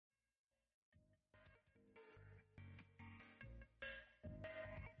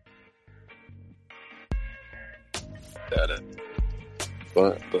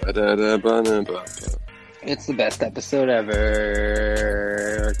It's the best episode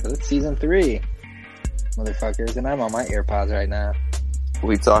ever. 'Cause it's season 3, motherfuckers, and I'm on my AirPods right now.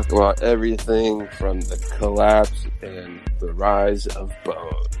 We talk about everything from the collapse and the rise of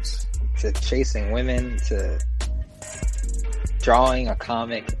Bones. To chasing women, to drawing a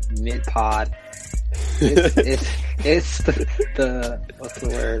comic mid-pod. It's the what's the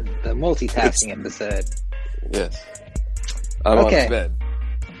word? The multitasking episode. Yes. I'm on bed.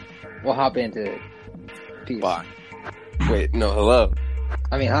 We'll hop into it. Peace. Bye. Wait, no, hello.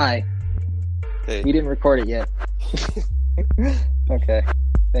 I mean, hi. Hey. We didn't record it yet. Okay.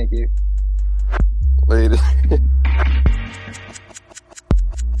 Thank you. Wait.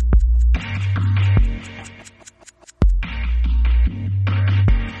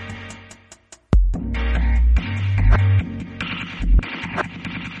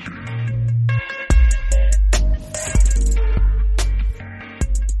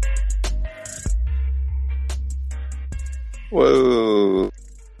 Whoa.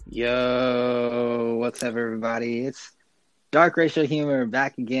 Yo, what's up, everybody? It's Dark Racial Humor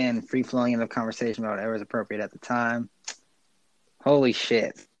back again, free flowing into conversation about whatever is appropriate at the time. Holy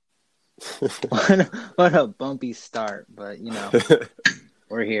shit. What a bumpy start, but you know,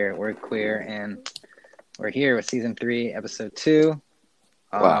 we're here, we're queer, and we're here with season 3, episode 2.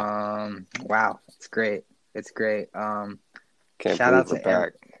 Wow, it's great. It's great. Shout out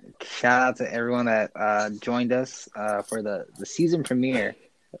to everyone that joined us for the season premiere.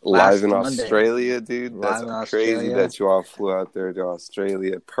 Live in Australia, dude. That's crazy that you all flew out there to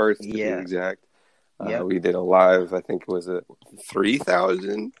Australia, Perth to be exact. We did a live, I think it was a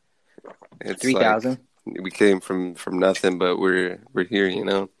 3,000. It's 3,000. Like, we came from nothing, but we're here, you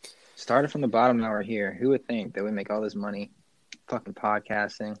know. Started from the bottom, now we're here. Who would think that we make all this money fucking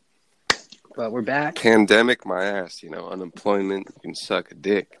podcasting? But we're back. Pandemic, my ass, you know. Unemployment, you can suck a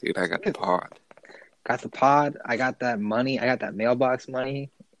dick, dude. I got the pod. Got the pod. I got that money. I got that mailbox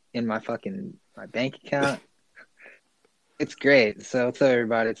money in my bank account. It's great. So what's up,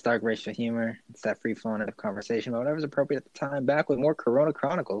 everybody? It's Dark Racial Humor. It's that free flowing of conversation about whatever's appropriate at the time. Back with more Corona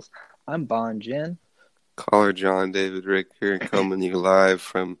Chronicles. I'm Bon Jen. Caller John David Rick here, coming to you live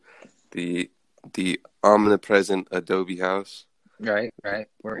from the omnipresent Adobe House. Right.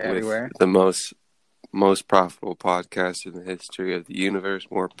 We're everywhere. The most profitable podcast in the history of the universe,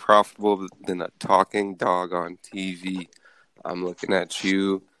 more profitable than a talking dog on TV. I'm looking at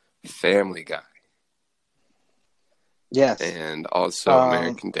you, Family Guy. Yes. And also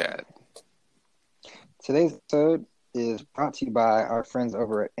American Dad. Today's episode is brought to you by our friends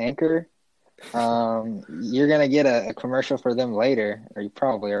over at Anchor. You're going to get a commercial for them later, or you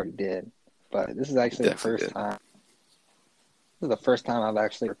probably already did. But this is actually the first time. This is the first time I've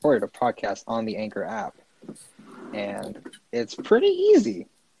actually recorded a podcast on the Anchor app. And it's pretty easy.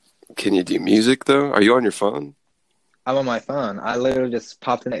 Can you do music, though? Are you on your phone? I'm on my phone. I literally just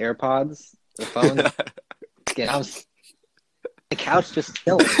popped in the AirPods, the phone. And I was the couch just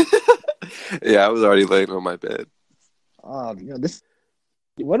chilling. Yeah, I was already laying on my bed. What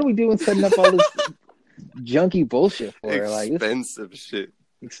are we doing setting up all this junky bullshit for? Expensive shit.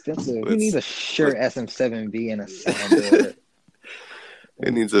 Expensive. Who needs a Shure SM7B and a soundboard?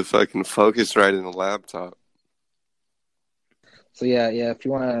 It needs a fucking Focusrite in a laptop. So yeah. If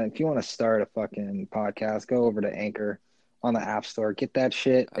you wanna start a fucking podcast, go over to Anchor on the App Store. Get that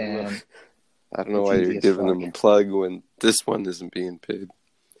shit. And I don't know why you're giving them a plug when this one isn't being paid.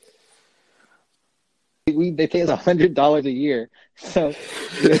 They pay us $100 a year, so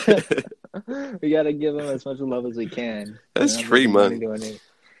we gotta give them as much love as we can. That's free money.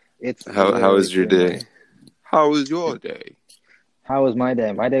 How was your day? Money. How was your day? How was my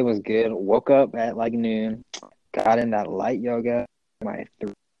day? My day was good. Woke up at like noon. Got in that light yoga. My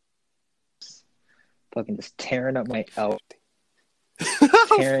fucking just tearing up my elbow.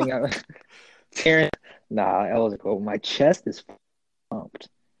 Nah, elbows are cool. My chest is pumped.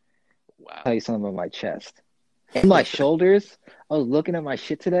 Wow. I'll tell you something about my chest. And my shoulders. I was looking at my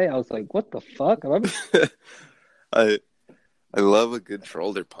shit today. I was like, what the fuck? I love a good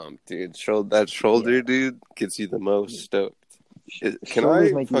shoulder pump, dude. That shoulder, dude, gets you the most stoked. Can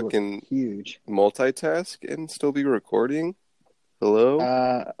I fucking huge multitask and still be recording? Hello?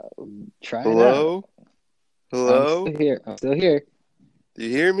 Try Hello? it out. Hello? I'm still here. Do you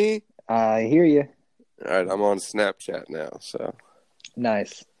hear me? I hear you. All right, I'm on Snapchat now, so.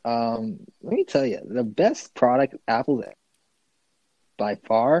 Nice. Let me tell you, the best product Apple by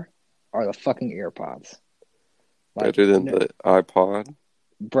far are the fucking AirPods. Better than the iPod?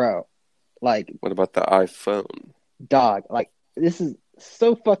 Bro, what about the iPhone? Dog, this is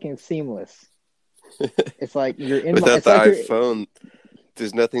so fucking seamless. It's like you're in without the iPhone.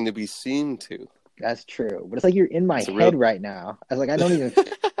 There's nothing to be seen to. That's true, but it's like you're in my head right now. I was like, I don't even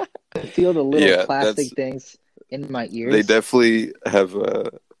feel the little plastic things in my ears. They definitely have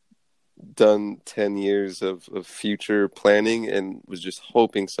done 10 years of future planning and was just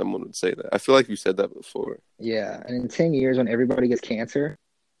hoping someone would say that. I feel like you said that before. Yeah, and in 10 years when everybody gets cancer,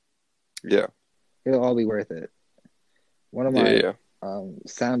 it'll all be worth it. One of my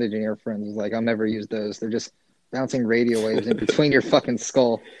sound engineer friends was like, I'll never use those. They're just bouncing radio waves in between your fucking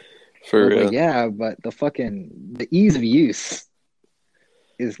skull. For real. Like, yeah, but the ease of use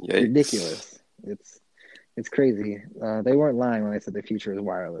is ridiculous. It's crazy. They weren't lying when they said the future is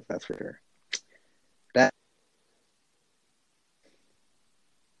wireless. That's for sure.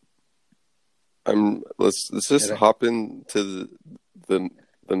 Let's just hop into the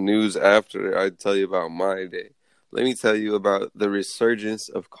news after I tell you about my day. Let me tell you about the resurgence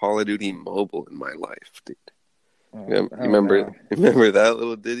of Call of Duty Mobile in my life, dude. You remember that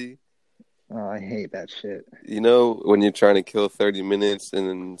little ditty? Oh, I hate that shit. You know, when you're trying to kill 30 minutes and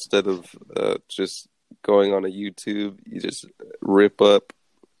instead of just going on a YouTube, you just rip up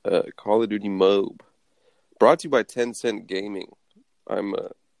Call of Duty Mob. Brought to you by Tencent Gaming. I'm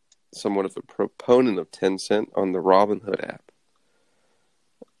somewhat of a proponent of Tencent on the Robinhood app.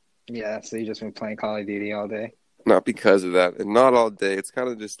 Yeah, so you just been playing Call of Duty all day? Not because of that, and not all day. It's kind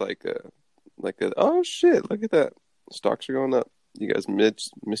of just like a oh shit, look at that. Stocks are going up. You guys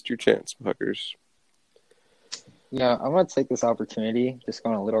missed your chance, fuckers. Yeah, I'm going to take this opportunity, just go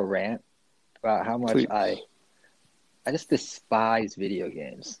on a little rant about how much I just despise video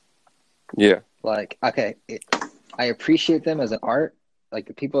games. Yeah. Like, okay, I appreciate them as an art, like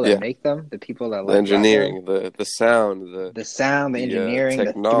the people that make them, the people that the engineering, the sound, the engineering,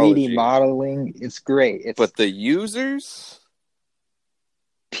 the 3D modeling. It's great. But the users,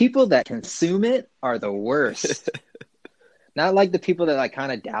 people that consume it are the worst. Not like the people that like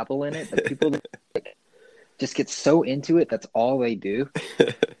kind of dabble in it, but people that like, just get so into it. That's all they do.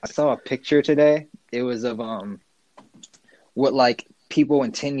 I saw a picture today. It was of what like people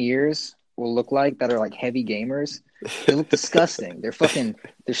in 10 years will look like that are like heavy gamers. They look disgusting. Their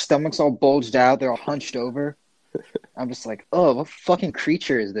stomachs all bulged out. They're all hunched over. I'm just like, oh, what fucking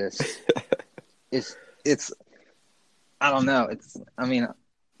creature is this? It's I don't know.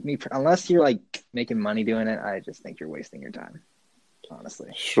 Unless you're like making money doing it, I just think you're wasting your time.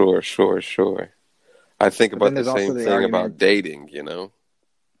 Honestly. Sure. I think about the same thing about dating, you know?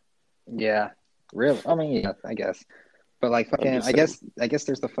 Yeah. Really? I mean, yeah, I guess. But like fucking I guess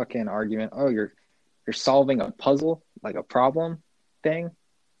there's the fucking argument, oh, you're solving a puzzle, like a problem thing.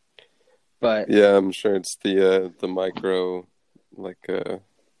 But yeah, I'm sure it's the micro the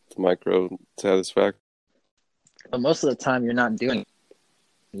micro satisfaction. But most of the time you're not doing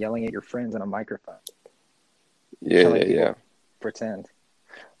yelling at your friends in a microphone. Yeah. Pretend.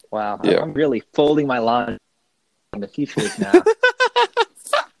 Wow. Yeah. I'm really folding my laundry. The future is now.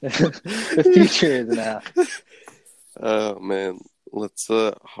 The future is now. Oh man, let's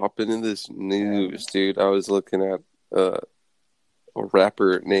hop into this news, dude. I was looking at a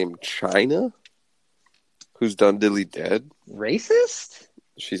rapper named China, who's done dilly dead. Racist?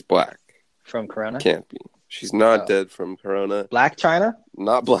 She's black. From Corona? Can't be. She's not dead from Corona. Black China?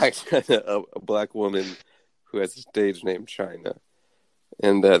 Not Black China. A black woman who has a stage name China,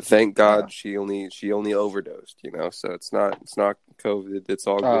 and thank God she only overdosed. You know, so it's not COVID. It's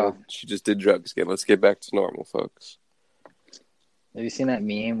all good. She just did drugs again. Let's get back to normal, folks. Have you seen that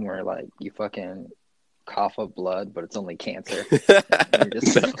meme where like you fucking cough up blood, but it's only cancer?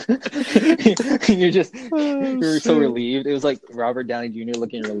 You're so relieved. It was like Robert Downey Jr.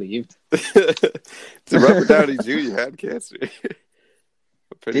 looking relieved. Robert Downey Jr. had cancer. I'm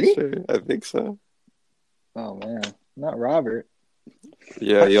pretty Did he? sure. I think so. Oh man, not Robert.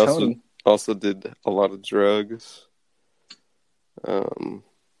 Yeah, he also did a lot of drugs.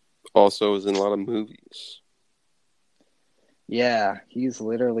 Also was in a lot of movies. Yeah, he's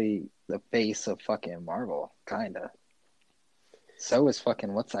literally the face of fucking Marvel, kinda. So is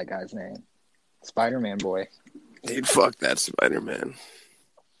fucking what's that guy's name? Spider-Man boy. Dude, fuck that Spider-Man.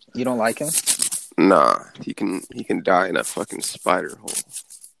 You don't like him? Nah, he can die in a fucking spider hole.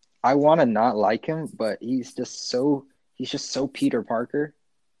 I want to not like him, but he's just so Peter Parker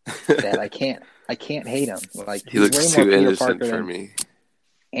that I can't hate him. Like he looks too innocent for me.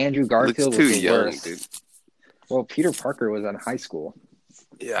 Andrew Garfield was too young, dude. Well, Peter Parker was in high school.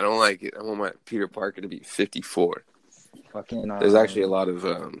 Yeah, I don't like it. I want my Peter Parker to be 54. Fucking. There's actually a lot of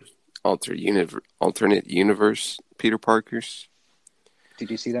alternate universe Peter Parkers. Did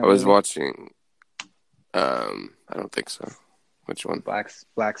you see that? I was watching. I don't think so. Which one?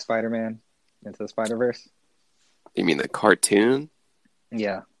 Black Spider-Man. Into the Spider-Verse? You mean the cartoon?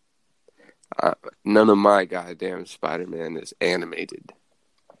 Yeah. None of my goddamn Spider-Man is animated.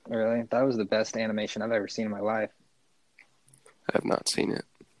 Really? That was the best animation I've ever seen in my life. I have not seen it.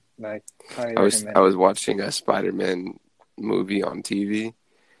 Like, I was watching a Spider-Man movie on TV,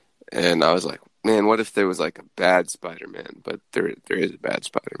 and I was like, man, what if there was like a bad Spider-Man? But there is a bad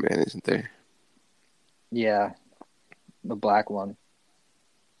Spider-Man, isn't there? Yeah. The black one.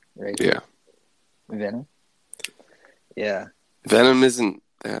 Right? Yeah. Venom? Yeah. Venom isn't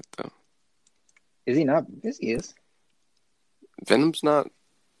that, though. Is he not? Yes, he is. Venom's not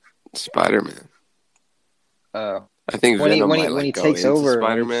Spider-Man. Oh. I think Venom when he takes over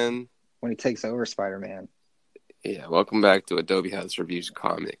Spider-Man. When he takes over Spider-Man. Yeah, welcome back to Adobe House Reviews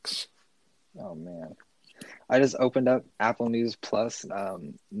Comics. Oh, man. I just opened up Apple News Plus.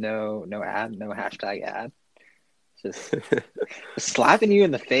 No ad, no hashtag ad. Just slapping you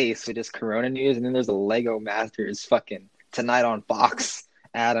in the face with just Corona news, and then there's a Lego Masters fucking Tonight on Fox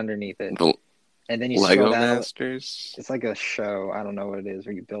ad underneath it. And then you Lego scroll down. Masters? It's like a show. I don't know what it is,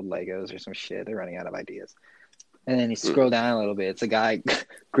 where you build Legos or some shit. They're running out of ideas. And then you scroll down a little bit. It's a guy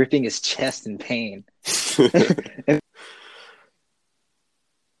gripping his chest in pain. A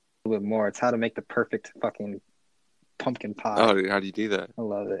little bit more. It's how to make the perfect fucking pumpkin pie. Oh, how do you do that? I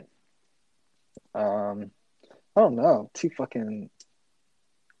love it. I don't know. Too fucking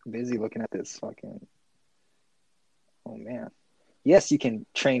busy looking at this fucking. Oh man. Yes, you can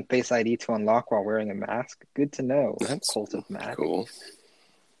train Face ID to unlock while wearing a mask. Good to know. That's Cult of Mac. Cool.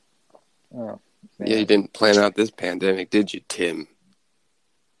 Oh, man. Yeah, you didn't plan out this pandemic, did you, Tim?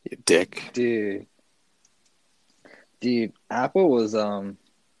 You dick. Dude, Apple was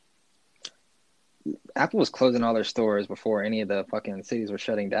closing all their stores before any of the fucking cities were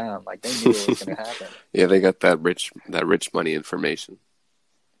shutting down. Like, they knew it was going to happen. Yeah, they got that rich money information.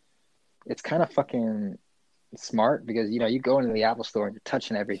 It's kind of fucking smart because, you go into the Apple store and you're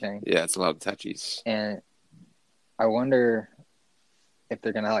touching everything. Yeah, it's a lot of touchies. And I wonder if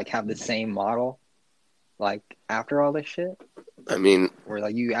they're going to, like, have the same model, like, after all this shit. I mean, where,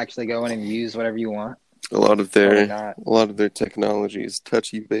 like, you actually go in and use whatever you want. A lot of their technology is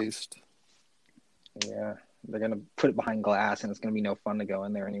touchy based. Yeah, they're gonna put it behind glass, and it's gonna be no fun to go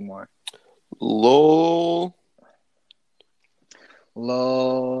in there anymore. Lol.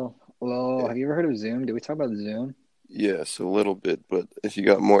 Have you ever heard of Zoom? Did we talk about Zoom? Yes, a little bit, but if you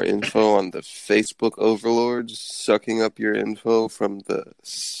got more info on the Facebook overlords sucking up your info from the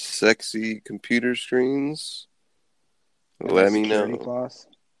sexy computer screens, let me know. Clause.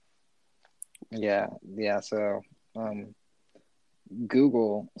 Yeah. So,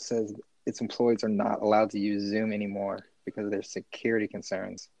 Google says its employees are not allowed to use Zoom anymore because of their security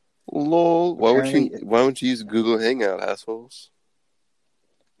concerns. Lol. Why won't you use Google Hangout, assholes?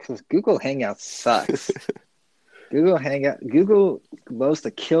 Because Google Hangout sucks. Google loves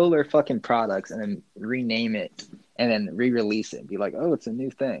to kill their fucking products and then rename it and then re-release it and be like, oh, it's a new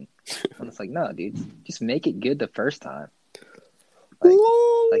thing. And it's like, no, dude, just make it good the first time.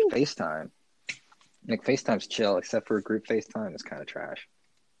 Like FaceTime. Like, FaceTime's chill, except for group FaceTime is kind of trash.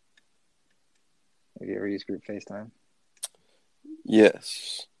 Have you ever used group FaceTime?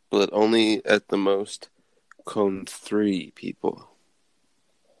 Yes, but only at the most cone 3 people.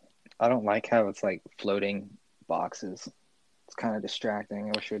 I don't like how it's like floating boxes. It's kind of distracting.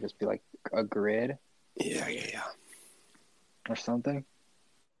 I wish it would just be like a grid. Yeah. Or something.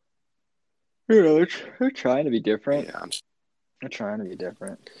 They're trying to be different. Yeah, they're trying to be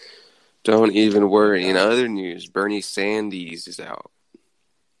different. Don't even worry. In other news, Bernie Sanders is out.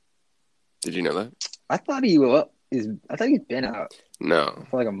 Did you know that? I thought he's been out. No.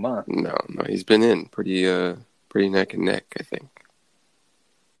 For like a month. No, he's been in pretty neck and neck, I think.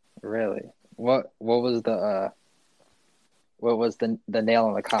 Really? What was the nail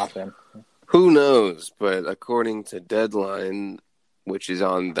in the coffin? Who knows? But according to Deadline, which is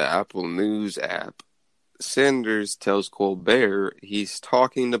on the Apple News app, Sanders tells Colbert he's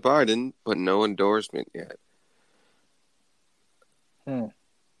talking to Biden, but no endorsement yet. And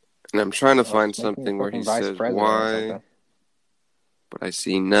I'm trying to find something where he says why, but I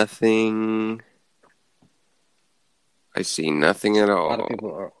see nothing. I see nothing at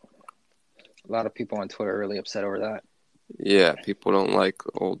all. A lot of people on Twitter are really upset over that. Yeah, people don't like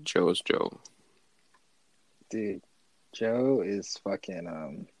old Joe's Joe. Dude, Joe is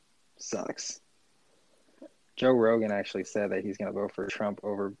fucking sucks. Joe Rogan actually said that he's going to vote for Trump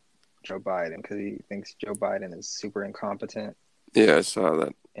over Joe Biden because he thinks Joe Biden is super incompetent. Yeah, I saw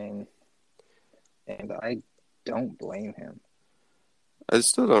that. And I don't blame him. I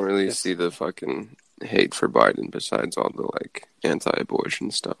still don't really see the fucking hate for Biden besides all the, like,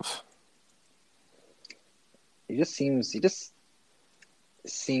 anti-abortion stuff. He just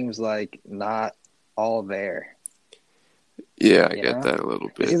seems like not all there. Yeah, I get that a little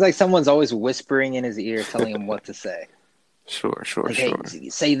bit. It seems like someone's always whispering in his ear, telling him what to say. Sure. Hey,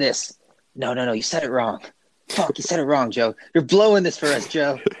 say this. No, you said it wrong. Fuck, you said it wrong, Joe. You're blowing this for us,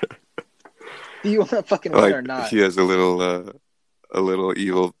 Joe. Do you want to fucking win or not? He has a little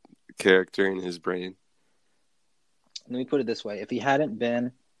evil character in his brain. Let me put it this way. If he hadn't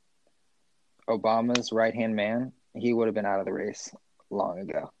been Obama's right-hand man, he would have been out of the race long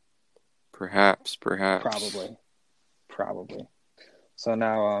ago. Perhaps. Probably. So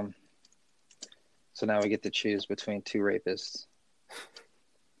now we get to choose between two rapists.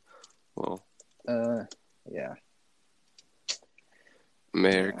 Well. Yeah.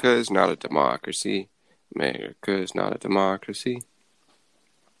 America is not a democracy. America is not a democracy.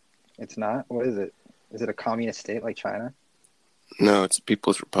 It's not? What is it? Is it a communist state like China? No, it's a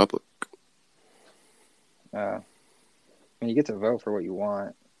People's Republic. I mean, you get to vote for what you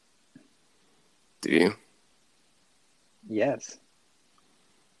want. Do you? Yes.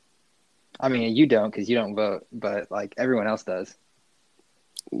 I mean, you don't because you don't vote, but like everyone else does.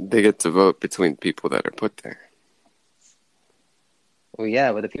 They get to vote between people that are put there. Well,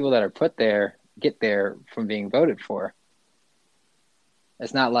 yeah, but the people that are put there get there from being voted for.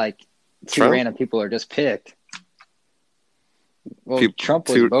 It's not like two random people are just picked. Well, Trump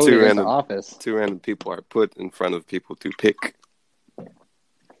was voted into office. Two random people are put in front of people to pick.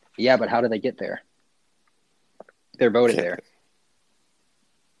 Yeah, but how do they get there? They're voted there.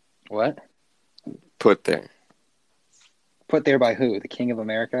 What? Put there. Put there by who? The King of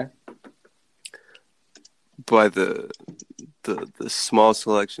America? By the small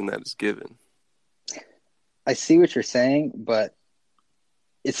selection that is given. I see what you're saying, but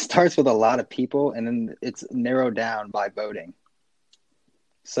it starts with a lot of people, and then it's narrowed down by voting.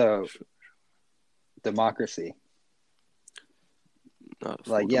 So, democracy.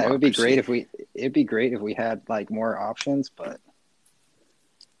 Like, yeah, it would be great if we had like more options, but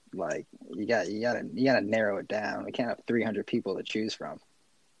like you gotta narrow it down. We can't have 300 people to choose from.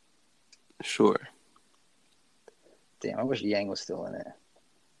 Sure. Damn, I wish Yang was still in it.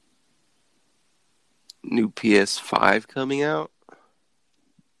 New PS5 coming out.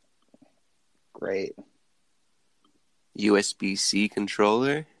 Great. USB-C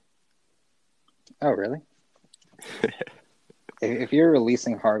controller. Oh, really? If you're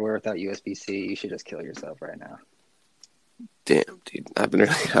releasing hardware without USB-C, you should just kill yourself right now. Damn, dude. I've been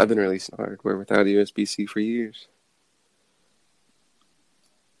releasing hardware without USB-C for years.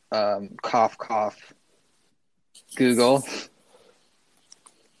 Cough, cough. Google.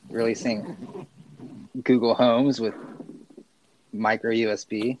 Releasing Google Homes with micro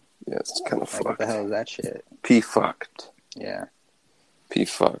USB. Yeah, it's kind of fucked. What the hell is that shit? P-fucked. Yeah.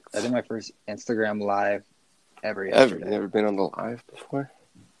 P-fucked. I did my first Instagram live ever yesterday. Never been on the live before?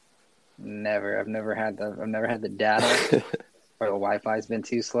 Never. I've never had the data or the Wi-Fi's been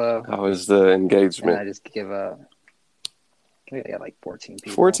too slow. How was the engagement? And I just give up. I think I got like 14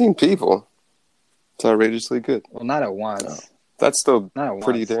 people. 14 people? It's outrageously good. Well, not at once. No. That's still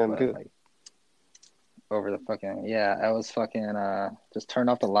pretty damn good. Like, over the fucking, yeah, I was fucking, just turned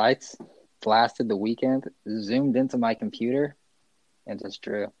off the lights, blasted The Weeknd, zoomed into my computer, and just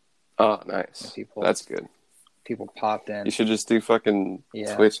drew. Oh, nice. That's good. People popped in. You should just do fucking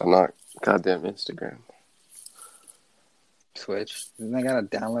Twitch. I'm not goddamn Instagram. Twitch? Isn't I gotta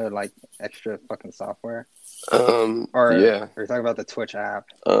download like extra fucking software? Yeah. Or you're talking about the Twitch app?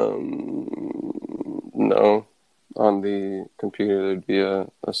 No. On the computer there'd be a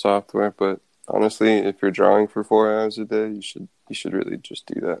software, but honestly, if you're drawing for 4 hours a day, you should really just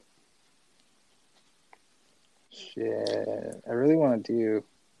do that. Shit. I really want to do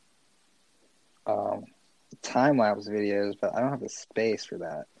time-lapse videos, but I don't have the space for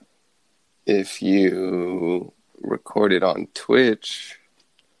that. If you record it on Twitch,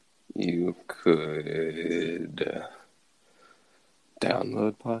 you could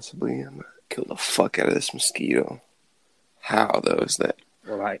download possibly. I'm gonna kill the fuck out of this mosquito. How though is that?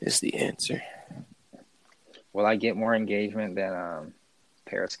 Is the answer. Will I get more engagement than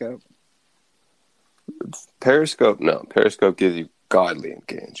Periscope? Periscope, no. Periscope gives you godly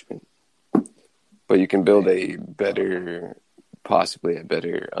engagement. But you can build possibly a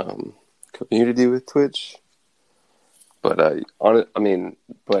better community with Twitch. But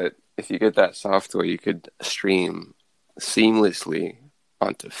but if you get that software, you could stream seamlessly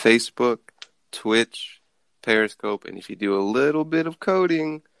onto Facebook, Twitch, Periscope, and if you do a little bit of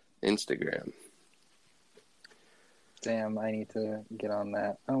coding, Instagram. Damn, I need to get on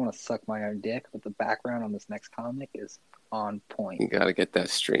that. I don't want to suck my own dick, but the background on this next comic is on point. You gotta get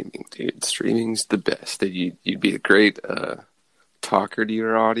that streaming, dude. Streaming's the best. You'd be a great talker to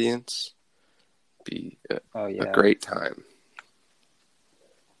your audience. Be a great time.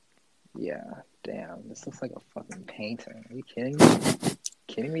 Yeah, damn. This looks like a fucking painting. Are you kidding me?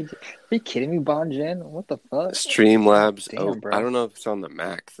 Are you kidding me, Bonjen? What the fuck? Streamlabs. Damn, bro. I don't know if it's on the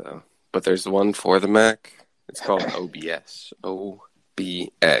Mac though, but there's one for the Mac. It's called OBS.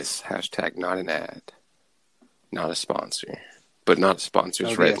 OBS. Hashtag not an ad. Not a sponsor. But not a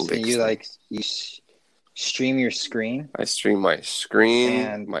sponsor's red links. You stream your screen? I stream my screen,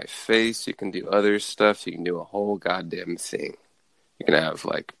 and my face. You can do other stuff. You can do a whole goddamn thing. You can have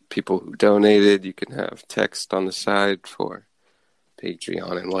like people who donated. You can have text on the side for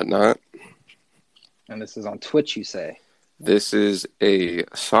Patreon and whatnot. And this is on Twitch, you say? This is a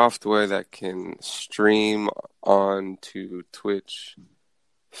software that can stream onto Twitch,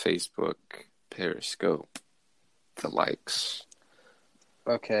 Facebook, Periscope, the likes.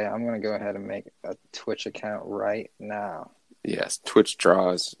 Okay, I'm going to go ahead and make a Twitch account right now. Yes, Twitch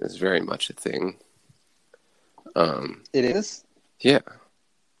Draws is very much a thing. It is? Yeah.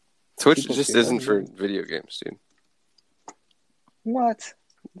 Twitch just isn't for video games, dude. What?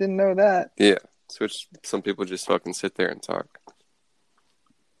 Didn't know that. Yeah. Twitch, some people just fucking sit there and talk.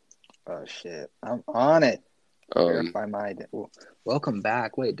 Oh, shit. I'm on it. Verify my... Welcome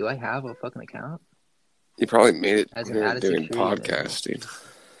back. Wait, do I have a fucking account? You probably made it doing podcasting.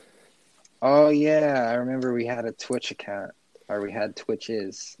 Oh, yeah. I remember we had a Twitch account. Or we had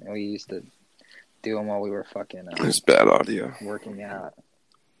Twitches. And we used to do them while we were fucking... There's bad audio. Working out.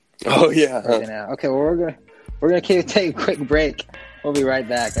 Oh, yeah. Okay, well, we're gonna take a quick break. We'll be right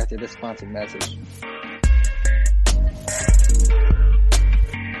back after this sponsored message.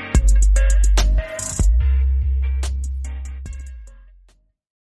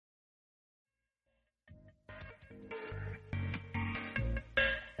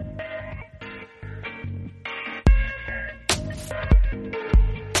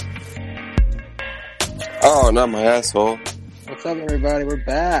 Oh, not my asshole. What's up, everybody? We're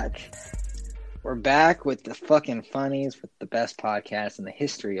back. We're back with the fucking funnies, with the best podcast in the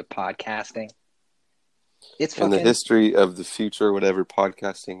history of podcasting. It's in the history of the future, whatever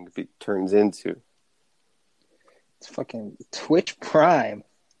podcasting turns into. It's fucking Twitch Prime.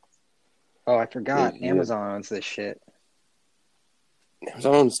 Oh, I forgot. Yeah. Amazon owns this shit.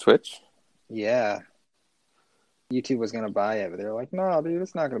 Amazon owns Twitch? Yeah. YouTube was going to buy it, but they were like, no, dude,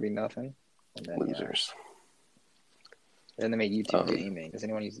 it's not going to be nothing. And then, losers. Then they made YouTube Gaming. Does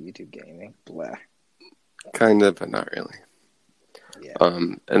anyone use YouTube Gaming? Blah. Kind of, but not really. Yeah.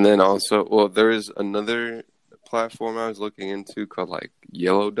 And then also, well, there is another platform I was looking into called like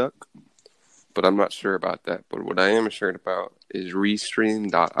Yellow Duck, but I'm not sure about that. But what I am assured about is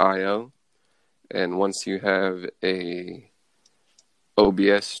Restream.io, and once you have a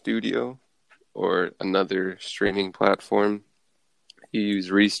OBS studio or another streaming platform, you use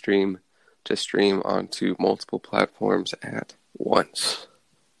Restream to stream onto multiple platforms at once.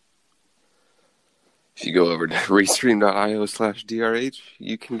 If you go over to restream.io/DRH,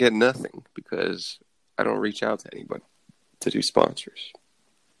 you can get nothing because I don't reach out to anybody to do sponsors.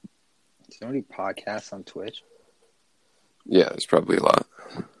 Is there any podcasts on Twitch? Yeah, there's probably a lot.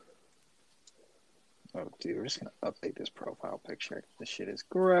 Oh, dude, we're just going to update this profile picture. This shit is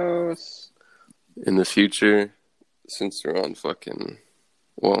gross. In the future, since we're on fucking...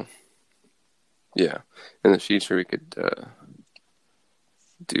 Well... Yeah, in the future we could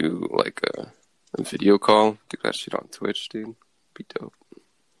do like a video call. Do that shit on Twitch, dude. Be dope.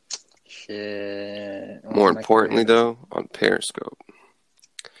 Shit. More importantly, though, on Periscope.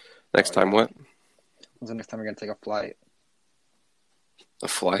 Next time, what? When's the next time we're gonna take a flight? A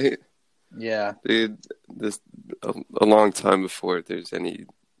flight? Yeah, dude. This a long time before there's any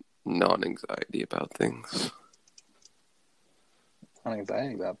non-anxiety about things.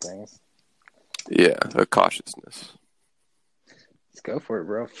 Non-anxiety about things. Yeah, a cautiousness. Let's go for it,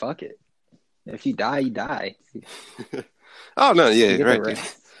 bro. Fuck it. If you die, you die. Oh, no, yeah, right, dude.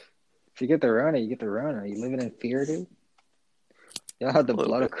 If you get the Rona, you get the Rona. You living in fear, dude? You don't have the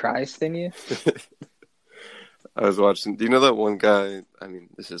blood of Christ in you? I was watching... Do you know that one guy... I mean,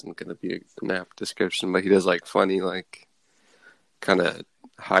 this isn't going to be an apt description, but he does, like, funny, like, kind of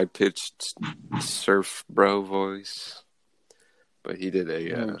high-pitched surf bro voice. But he did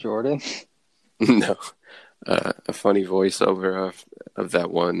a... Jordan? No, a funny voiceover of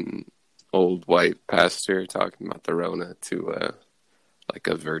that one old white pastor talking about the Rona to like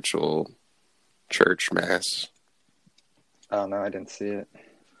a virtual church mass. Oh no, I didn't see it.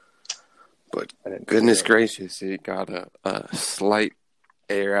 But goodness gracious, it got a slight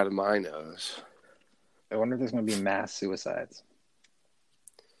air out of my nose. I wonder if there's going to be mass suicides.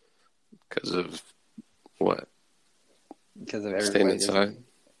 Because of what? Because of everybody inside,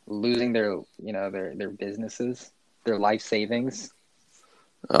 losing their businesses, their life savings.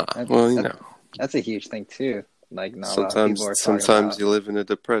 That's a huge thing too. Like, not a lot of people are talking about. Sometimes you live in a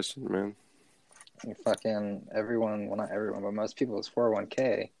depression, man. Fucking everyone, well, not everyone, but most people's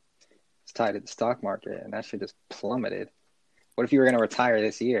 401k is tied to the stock market, and that shit just plummeted. What if you were going to retire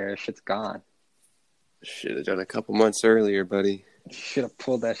this year? Shit's gone. Should have done a couple months earlier, buddy. Should have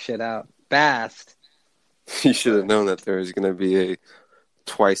pulled that shit out fast. You should have known that there was going to be a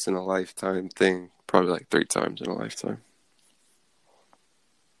twice in a lifetime thing. Probably like 3 times in a lifetime.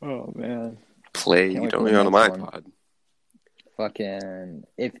 Oh, man. Played only on my pod. Fucking,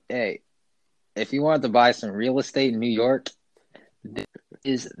 if you wanted to buy some real estate in New York, this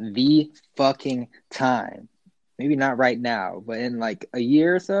is the fucking time. Maybe not right now, but in like a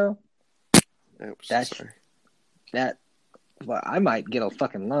year or so, well, I might get a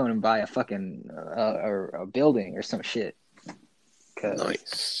fucking loan and buy a fucking a building or some shit.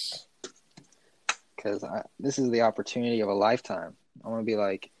 Nice. Because this is the opportunity of a lifetime. I want to be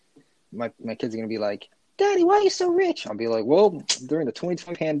like, my kids are going to be like, Daddy, why are you so rich? I'll be like, well, during the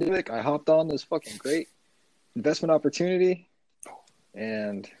 2020 pandemic, I hopped on this fucking great investment opportunity,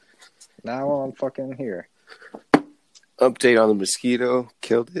 and now I'm fucking here. Update on the mosquito.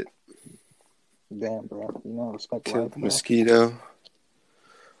 Killed it. Damn, bro. You know, respect Killed life, the mosquito.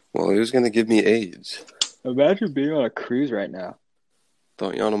 Well, it was going to give me AIDS. Imagine being on a cruise right now.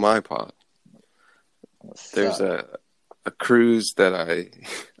 Don't yawn on my pod. There's a cruise that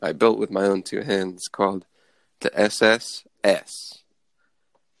I built with my own 2 hands called the SSS.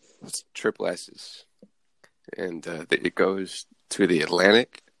 It's triple S's. And it goes to the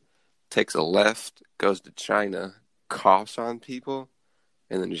Atlantic, takes a left, goes to China, coughs on people,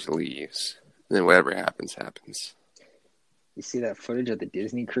 and then just leaves. And then whatever happens, happens. You see that footage of the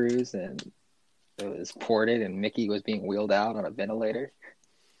Disney cruise, and it was ported, and Mickey was being wheeled out on a ventilator?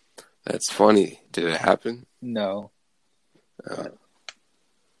 That's funny. Did it happen? No. It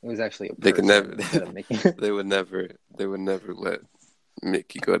was actually a person. They could never. They would never let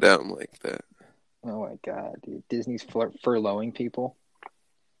Mickey go down like that. Oh my god, dude! Disney's furloughing people.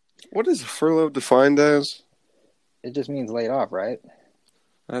 What is a furlough defined as? It just means laid off, right?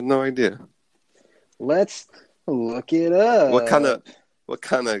 I have no idea. Let's look it up. What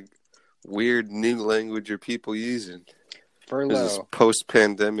kind of weird new language are people using? Furlough. Is this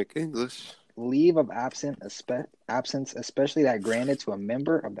post-pandemic English? Leave of absence, especially that granted to a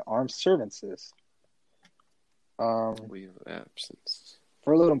member of the armed services. Leave of absence.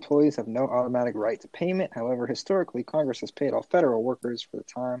 Furloughed employees have no automatic right to payment. However, historically, Congress has paid all federal workers for the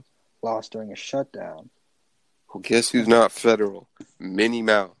time lost during a shutdown. Well, guess who's not federal? Minnie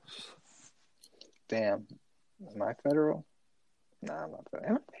Mouse. Damn. Am I federal? No, I'm not federal.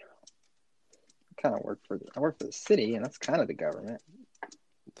 Am I federal? I work for the city, and that's kind of the government.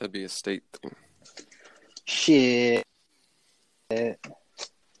 That'd be a state thing. Shit. You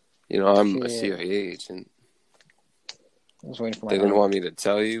know, I'm a CIA agent. I was waiting for my They didn't want me to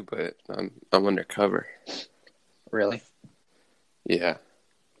tell you, but I'm undercover. Really? Yeah.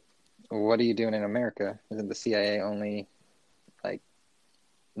 What are you doing in America? Isn't the CIA only, like,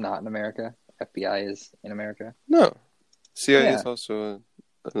 not in America? FBI is in America? No. CIA is also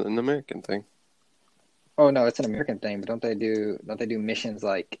an American thing. Oh no, it's an American thing, but don't they do missions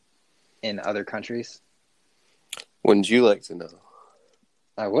like in other countries? Wouldn't you like to know?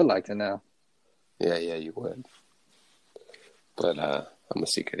 I would like to know. Yeah, you would. But I'm a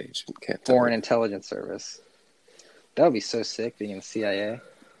secret agent. Can't Foreign Intelligence Service. That would be so sick, being in the CIA,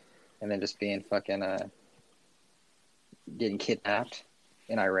 and then just being fucking getting kidnapped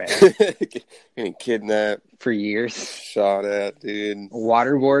in Iran. Getting kidnapped for years. Shot at, dude.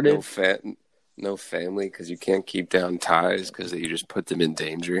 Waterboarded. No family because you can't keep down ties because you just put them in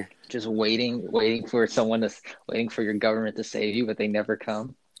danger. Just waiting for waiting for your government to save you, but they never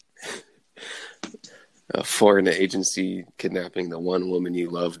come. A foreign agency kidnapping the one woman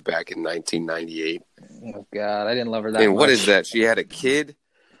you loved back in 1998. Oh God, I didn't love her that much. And what is that? She had a kid?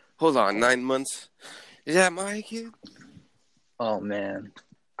 Hold on, 9 months? Is that my kid? Oh man,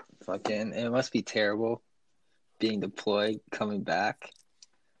 fucking! It must be terrible being deployed, coming back.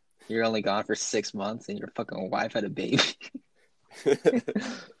 You're only gone for 6 months, and your fucking wife had a baby.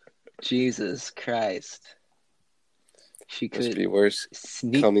 Jesus Christ. She could must be worse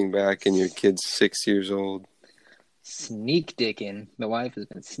coming back and your kid's 6 years old. Sneak dicking. The wife has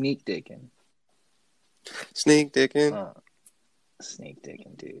been sneak dicking. Sneak dicking? Sneak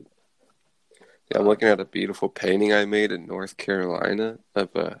dicking, dude. Yeah, I'm looking at a beautiful painting I made in North Carolina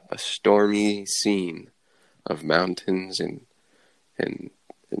of a stormy scene of mountains and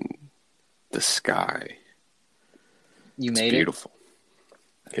the sky. You made beautiful.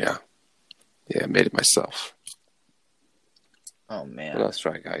 Yeah. Yeah, I made it myself. Oh, man. What else do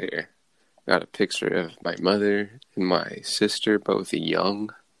I got here? Got a picture of my mother and my sister, both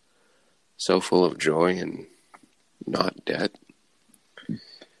young, so full of joy and not dead.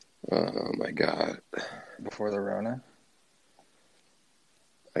 I got... Before the Rona?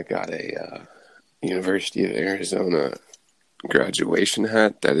 I got a University of Arizona graduation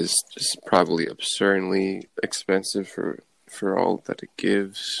hat that is just probably absurdly expensive for all that it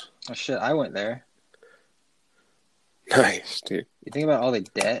gives. Oh, shit, I went there. Nice, dude. You think about all the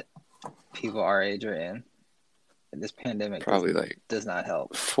debt people our age are in. This pandemic probably does not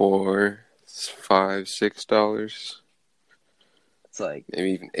help. $4, $5, $6. It's like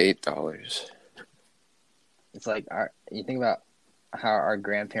maybe even $8. It's like you think about how our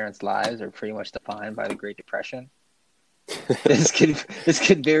grandparents' lives are pretty much defined by the Great Depression. This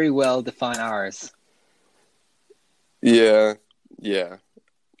could very well define ours. Yeah.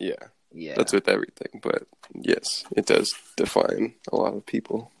 That's with everything, but yes, it does define a lot of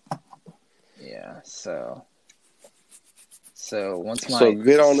people. Yeah. So once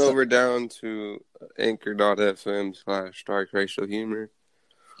get on over down to anchor.fm/Dark Racial Humor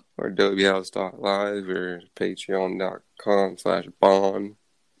or adobehouse.live or patreon.com/Bon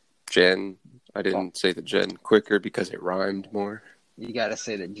Jen. I didn't say the Jen quicker because it rhymed more. You gotta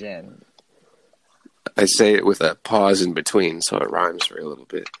say the Jen. I say it with a pause in between, so it rhymes for a little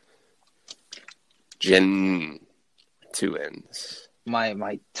bit. Jen, 2 N's.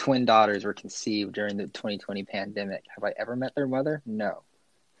 My twin daughters were conceived during the 2020 pandemic. Have I ever met their mother? No,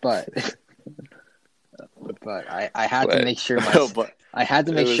 but I had to make sure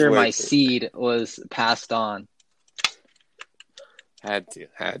my seed was passed on. Had to.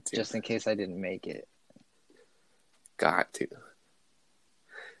 Just in case I didn't make it. Got to.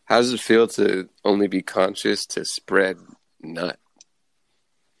 How does it feel to only be conscious to spread nut?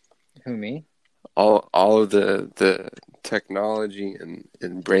 Who, me? All of the technology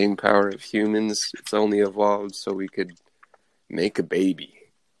and brain power of humans, it's only evolved so we could make a baby.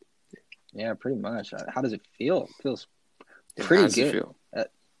 Yeah, pretty much. How does it feel? It feels pretty good. It feel?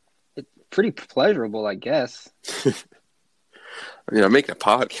 It's pretty pleasurable, I guess. I mean, I make a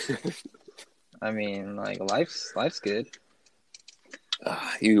podcast. I mean, like life's good.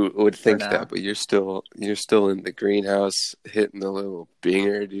 You would think that, but you're still in the greenhouse hitting the little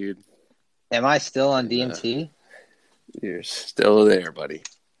binger, dude. Am I still on DMT? You're still there, buddy.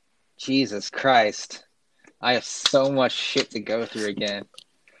 Jesus Christ. I have so much shit to go through again.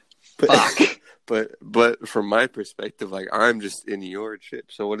 Fuck. But from my perspective, like, I'm just in your ship.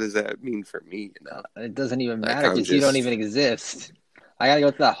 So what does that mean for me? You know? It doesn't even matter because you don't even exist. I gotta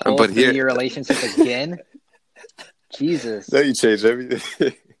go through that whole 3-year relationship again. Jesus. No, you changed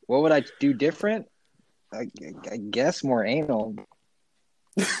everything. What would I do different? I guess more anal.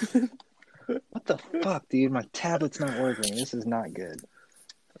 What the fuck, dude? My tablet's not working. This is not good.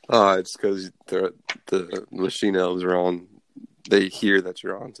 It's because the machine elves are on. They hear that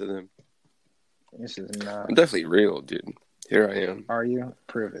you're on to them. This is not. I'm definitely real, dude. Here I am. Are you?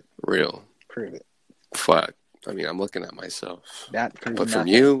 Prove it. Real. Prove it. Fuck. I mean, I'm looking at myself. That proves but nothing. From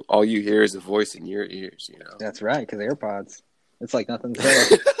you, all you hear is a voice in your ears, you know? That's right, because AirPods. It's like nothing's there.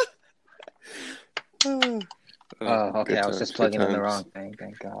 Okay. I was just plugging in the wrong thing.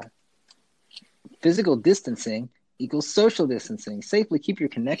 Thank God. Physical distancing equals social distancing. Safely keep your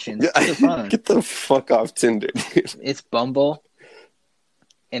connections to the phone. Get the fuck off Tinder, dude. It's Bumble.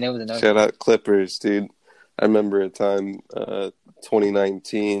 And it was another. Shout out Clippers, dude. I remember a time,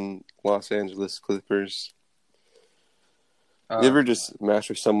 2019, Los Angeles Clippers. You ever just match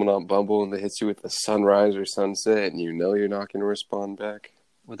with someone on Bumble and they hit you with a sunrise or sunset and you know you're not going to respond back?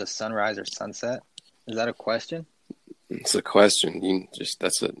 With a sunrise or sunset? Is that a question? It's a question.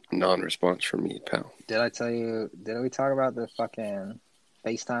 That's a non-response from me, pal. Did we talk about the fucking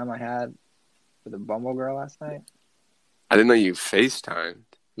FaceTime I had with the Bumble girl last night? I didn't know you FaceTimed.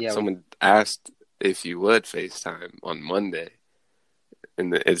 Yeah. Someone asked if you would FaceTime on Monday.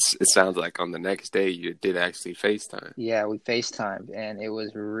 And it sounds like on the next day you did actually FaceTime. Yeah, we FaceTimed, and it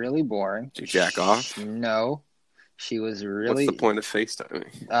was really boring. Did you jack off? No. She was really... What's the point of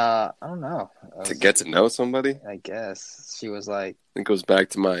FaceTiming? I don't know. To get to know somebody? I guess. She was like... It goes back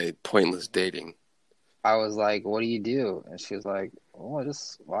to my pointless dating. I was like, what do you do? And she was like, oh, I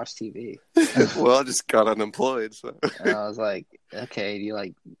just watch TV. Well, I just got unemployed, so... And I was like, okay, do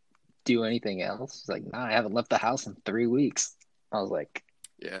you, do anything else? She's like, nah, I haven't left the house in 3 weeks. I was like...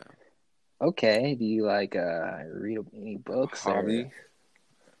 Yeah. okay. Do you like read any books? Hobby? Or...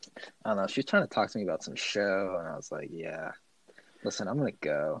 I don't know. She was trying to talk to me about some show, and I was like, yeah. Listen, I'm gonna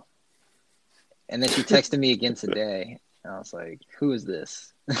go. And then she texted me again today, and I was like, who is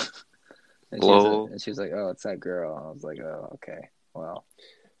this? And she was like, oh, it's that girl. And I was like, oh, okay. Well,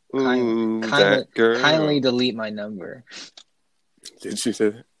 kindly delete my number. Did she say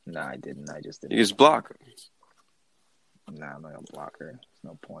that? No, I didn't. I just didn't. You just block her. No, I'm not gonna block her. There's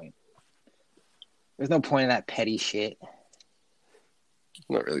no point. There's no point in that petty shit.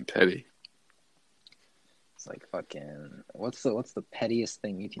 Not really petty. It's like fucking. What's the pettiest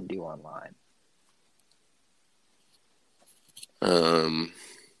thing you can do online?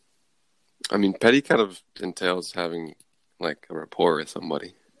 I mean, petty kind of entails having like a rapport with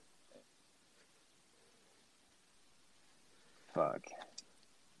somebody. Fuck.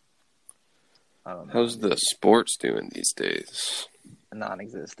 I don't know. How's the sports doing these days?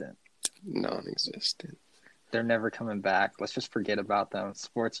 Non-existent. They're never coming back. Let's just forget about them.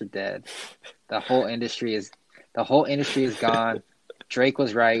 Sports are dead. The whole industry is gone. Drake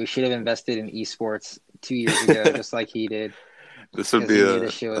was right. We should have invested in esports 2 years ago, just like he did. This would be a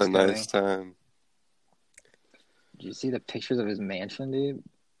nice time. Did you see the pictures of his mansion, dude?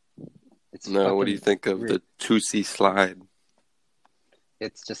 No, what do you think of the Toosie slide?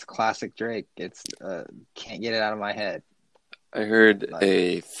 It's just classic Drake. It's can't get it out of my head. I heard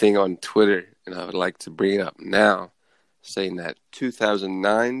a thing on Twitter, and I would like to bring it up now, saying that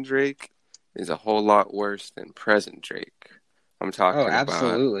 2009 Drake is a whole lot worse than present Drake. I'm talking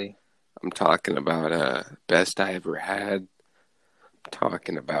absolutely. I'm talking about Best I Ever Had. I'm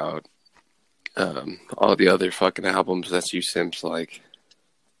talking about all the other fucking albums that you simps like.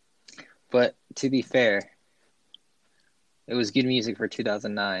 But to be fair, it was good music for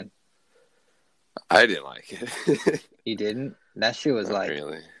 2009. I didn't like it. You didn't? That shit was Not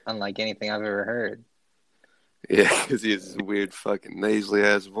really. Unlike anything I've ever heard. Yeah, because he has this weird fucking nasally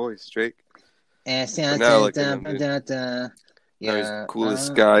ass voice, Drake. Yeah. He's the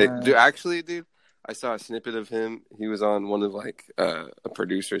coolest guy. Dude, I saw a snippet of him. He was on one of a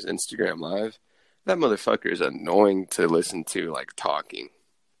producer's Instagram Live. That motherfucker is annoying to listen to, talking.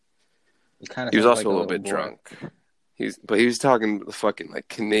 He was also a little bit drunk. But he was talking the fucking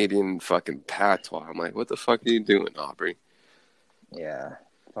Canadian fucking patois. I'm like, what the fuck are you doing, Aubrey? Yeah,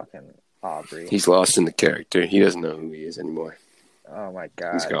 fucking Aubrey. He's lost in the character. He doesn't know who he is anymore. Oh my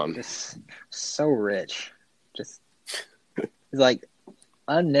god, he's gone. Just so rich. He's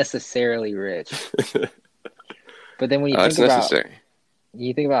unnecessarily rich. But then when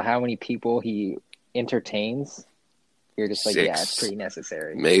you think about how many people he entertains, you're just 6, yeah, it's pretty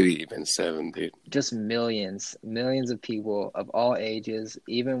necessary. Maybe even 7, dude. Just millions of people of all ages.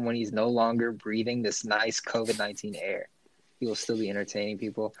 Even when he's no longer breathing this nice COVID-19 air, he will still be entertaining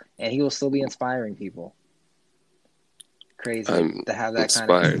people, and he will still be inspiring people. Crazy to have that kind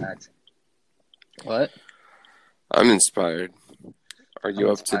of impact. What? I'm inspired. Are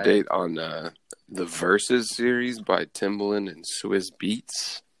you up to date on the Versus series by Timbaland and Swizz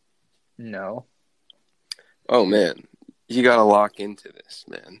Beatz? No. Oh, man. You got to lock into this,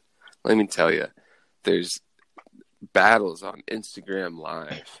 man. Let me tell you. There's battles on Instagram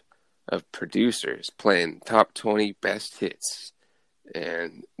Live of producers playing top 20 best hits.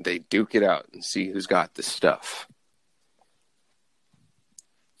 And they duke it out and see who's got the stuff.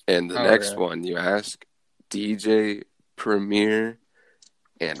 And the next one, you ask DJ Premier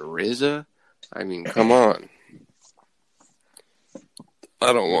and RZA. I mean, come on.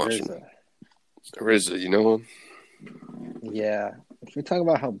 I don't watch him. RZA, you know him? Yeah. Can we talk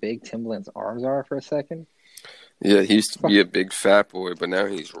about how big Timbaland's arms are for a second? Yeah, he used to be a big fat boy, but now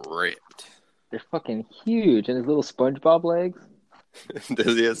he's ripped. They're fucking huge. And his little SpongeBob legs.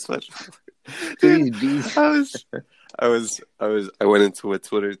 Does he have SpongeBob? Dude, I went into a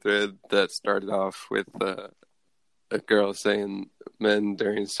Twitter thread that started off with a girl saying men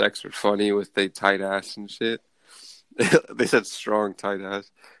during sex are funny with they tight ass and shit. They said strong tight ass.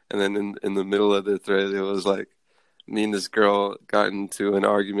 And then in the middle of the thread, it was like, me and this girl got into an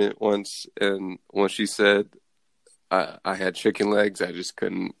argument once, and when she said I had chicken legs, I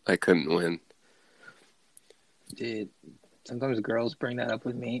couldn't win. Dude, sometimes girls bring that up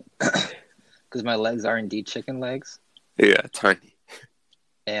with me because my legs are indeed chicken legs. Yeah, tiny.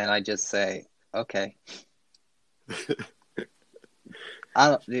 And I just say, okay. I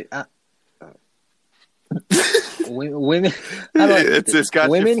don't. Dude, women.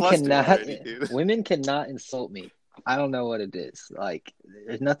 Women cannot insult me. I don't know what it is.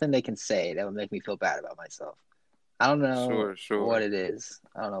 There's nothing they can say that would make me feel bad about myself. I don't know what it is.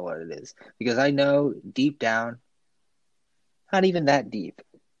 I don't know what it is because I know deep down, not even that deep,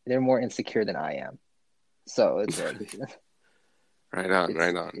 they're more insecure than I am. So it's like right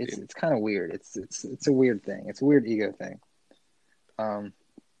on. It's kind of weird. It's a weird thing. It's a weird ego thing. But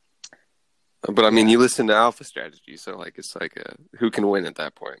I mean, you listen to Alpha Strategy, so like it's like who can win at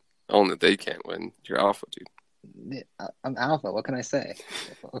that point? Only they can't win. You're Alpha, dude. I'm Alpha. What can I say?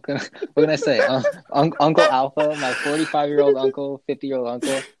 What can I say? Uncle Alpha, my 45-year-old uncle, 50-year-old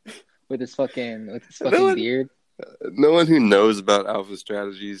uncle, with his fucking beard. No one who knows about Alpha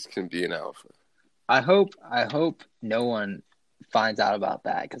Strategies can be an Alpha. I hope no one finds out about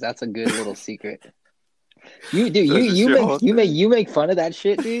that, because that's a good little secret. You make fun of that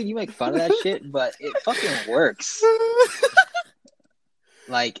shit, dude. You make fun of that shit, but it fucking works.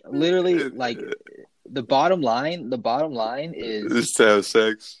 Like literally, like the bottom line is just to have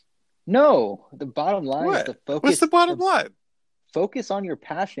sex. No, the bottom line is to focus. What's the bottom line? Focus on your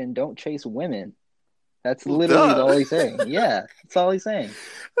passion. Don't chase women. That's literally all he's saying. Yeah, that's all he's saying.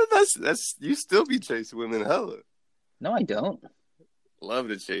 That's you still be chasing women, hella. No, I don't. Love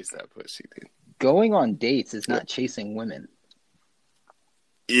to chase that pussy, dude. Going on dates is not chasing women.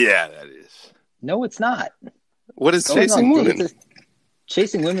 Yeah, that is. No, it's not. What is chasing women?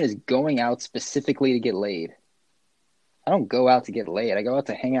 Chasing women is going out specifically to get laid. I don't go out to get laid. I go out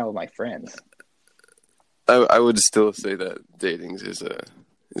to hang out with my friends. I would still say that dating is it's a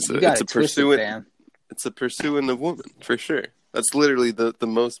pursuing. It's a pursuing of woman for sure. That's literally the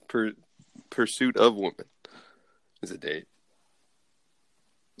most pursuit of woman is a date.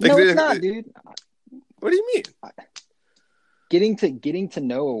 No, it's not, dude. What do you mean? Getting to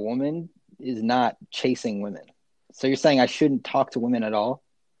know a woman is not chasing women. So you're saying I shouldn't talk to women at all?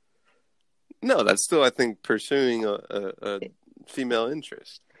 No, that's still, I think, pursuing a female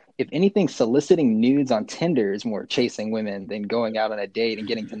interest. If anything, soliciting nudes on Tinder is more chasing women than going out on a date and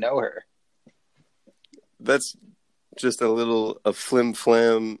getting to know her. That's just a flim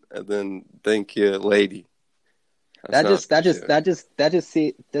flam, and then thank you, lady. That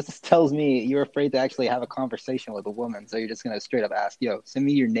just tells me you're afraid to actually have a conversation with a woman. So you're just gonna straight up ask, "Yo, send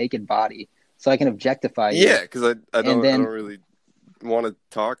me your naked body so I can objectify you." Yeah, because I don't really want to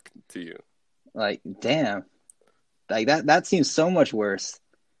talk to you. Like, damn, like that seems so much worse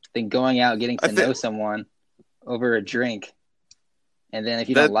than going out getting to know someone over a drink, and then if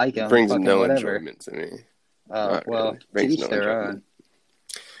you don't like them, brings no enjoyment to me. Well, really. To each their own.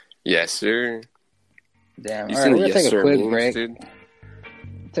 Yes, sir. Damn. All right, we're gonna take a quick break. Dude.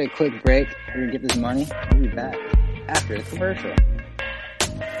 Take a quick break. We're gonna get this money. We'll be back after the commercial.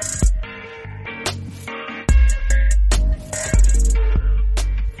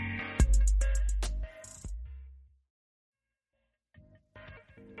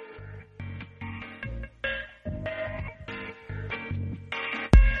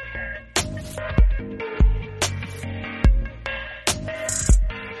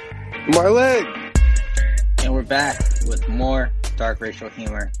 My leg. And we're back with more Dark Racial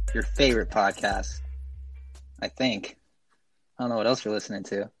Humor, your favorite podcast. I think. I don't know what else you're listening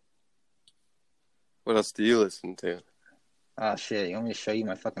to. What else do you listen to? Oh shit! You want me to show you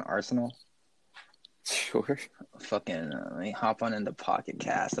my fucking arsenal? Sure. Fucking let me hop on into Pocket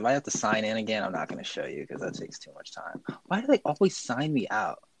Cast. If I have to sign in again, I'm not going to show you because that takes too much time. Why do they always sign me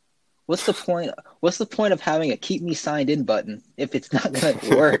out? What's the point? What's the point of having a keep me signed in button if it's not going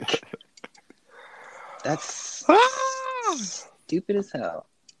to work? That's stupid as hell.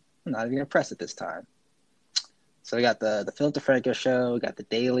 I'm not even going to press it this time. So we got the Philip DeFranco show. We got the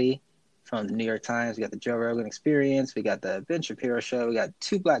Daily from the New York Times. We got the Joe Rogan Experience. We got the Ben Shapiro show. We got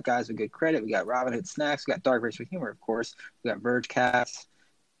two black guys with good credit. We got Robin Hood Snacks. We got Dark Racial Humor, of course. We got Vergecast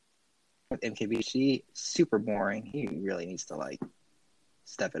with MKBHD. Super boring. He really needs to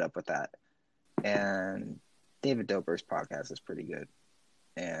step it up with that. And David Dobrik's podcast is pretty good.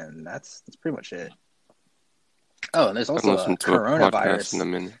 And that's pretty much it. Oh, and there's also a coronavirus in a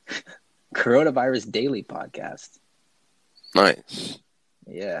minute. Coronavirus Daily podcast. Nice.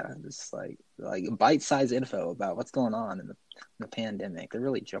 Yeah, just like bite-sized info about what's going on in the pandemic. They're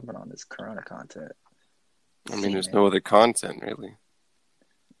really jumping on this corona content. I mean, there's no other content, really.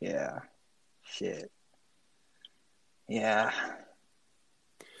 Yeah. Shit. Yeah.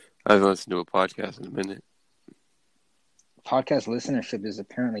 I haven't listened to a podcast in a minute. Podcast listenership is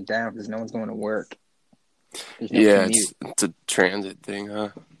apparently down because no one's going to work. No it's a transit thing,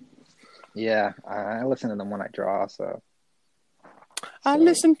 huh? Yeah, I listen to them when I draw, so. I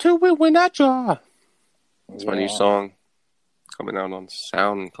listen to it when I draw. It's my new song coming out on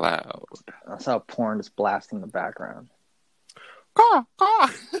SoundCloud. I saw porn just blasting in the background.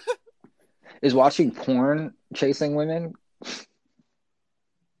 Is watching porn chasing women?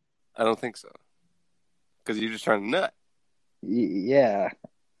 I don't think so. Because you're just trying to nut. Yeah.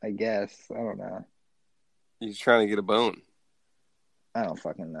 I guess. I don't know. He's trying to get a bone. I don't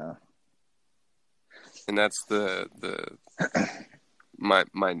fucking know. And that's my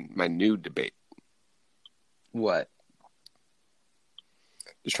new debate. What?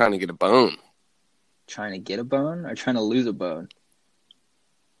 Just trying to get a bone. Trying to get a bone or trying to lose a bone?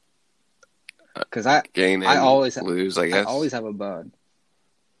 Because I always lose. I guess I always have a bone.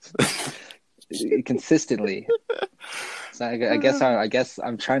 Consistently. So I guess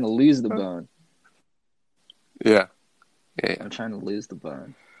I'm trying to lose the bone. Yeah. I'm trying to lose the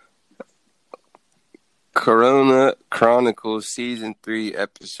bone. Corona Chronicles Season 3,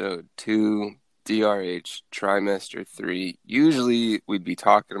 Episode 2, DRH, Trimester 3. Usually we'd be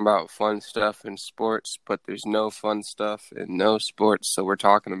talking about fun stuff in sports, but there's no fun stuff and no sports, so we're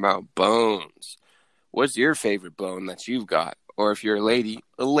talking about bones. What's your favorite bone that you've got? Or if you're a lady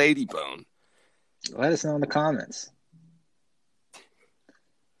bone? Let us know in the comments.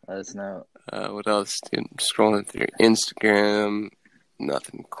 Let us know. What else? Dude, scrolling through Instagram.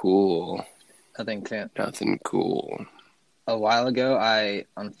 Nothing cool. Nothing cool. A while ago, I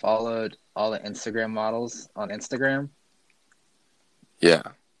unfollowed all the Instagram models on Instagram. Yeah.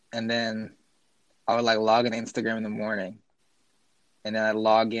 And then I would log in Instagram in the morning. And then I'd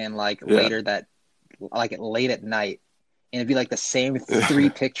log in late at night. And it'd be the same 3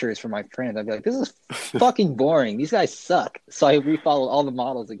 pictures from my friends. I'd be like, this is fucking boring. These guys suck. So I refollowed all the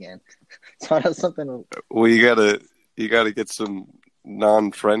models again. So I have something. Well, you gotta get some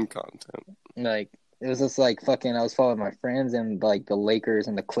non-friend content. It was just fucking. I was following my friends and the Lakers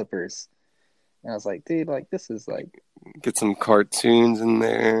and the Clippers, and I was like, dude, this is get some cartoons in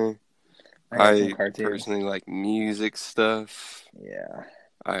there. I personally like music stuff. Yeah,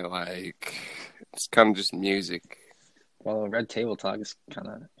 it's kind of just music. Well, Red Table Talk is kind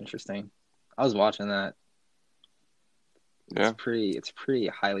of interesting. I was watching that. Yeah, it's pretty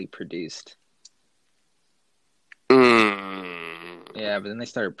highly produced. Yeah, but then they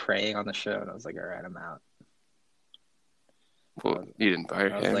started praying on the show, and I was like, all right, I'm out. Well, you didn't buy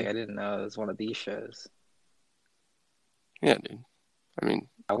your I was hand. like, I didn't know it was one of these shows. Yeah, dude. I mean,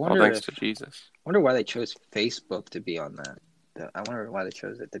 all thanks to Jesus. I wonder why they chose Facebook to be on that. I wonder why they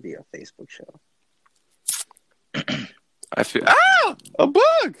chose it to be a Facebook show. I feel a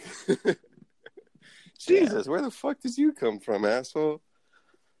bug. Jesus, where the fuck did you come from, asshole?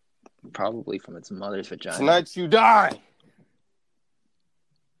 Probably from its mother's vagina. Tonight you die.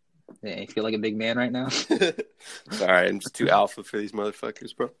 Yeah, you feel like a big man right now? Sorry, I'm just too alpha for these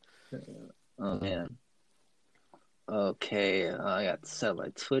motherfuckers, bro. Oh, man. Okay, I got to set my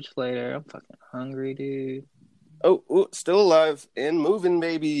Twitch later. I'm fucking hungry, dude. Oh, still alive and moving,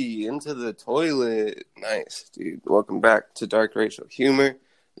 baby, into the toilet. Nice, dude. Welcome back to Dark Racial Humor.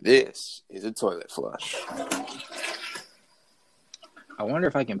 This is a toilet flush. I wonder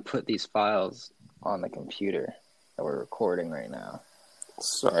if I can put these files on the computer that we're recording right now.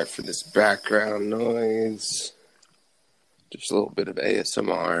 Sorry for this background noise. Just a little bit of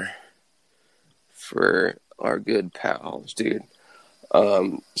ASMR for our good pals, dude.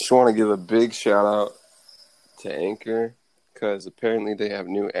 Just want to give a big shout out to Anchor, because apparently they have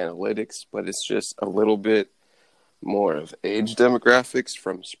new analytics, but it's just a little bit more of age demographics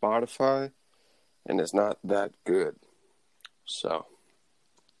from Spotify, and it's not that good. So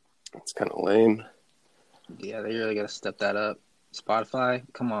it's kind of lame. Yeah, they really got to step that up. Spotify,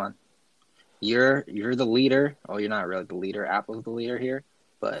 come on. You're the leader. Oh, you're not really the leader. Apple's the leader here,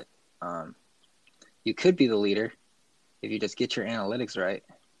 but you could be the leader if you just get your analytics right.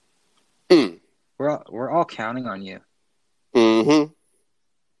 We're all counting on you. Mm-hmm.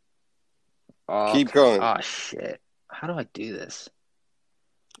 Okay. Keep going. Oh shit! How do I do this?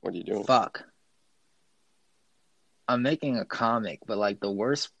 What are you doing? Fuck. I'm making a comic, but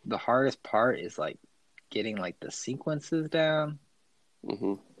the hardest part is getting the sequences down.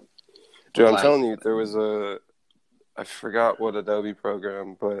 Mm-hmm. Dude, I'm telling you, there was I forgot what Adobe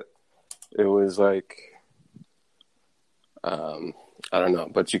program, but it was I don't know,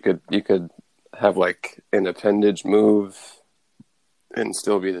 but you could have an appendage move and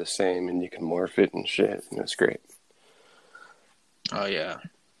still be the same, and you can morph it and shit, and it's great. Oh yeah,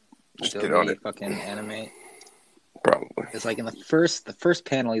 just get on it. Fucking animate. Probably. It's in the first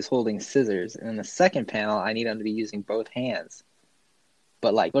panel he's holding scissors, and in the second panel I need him to be using both hands.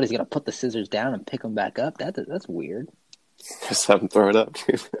 But what is he gonna put the scissors down and pick them back up? That's weird. Just have him throw it up,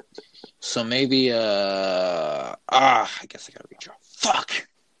 dude. So maybe I guess I gotta reach out. Fuck.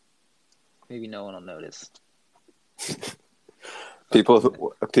 Maybe no one will notice. People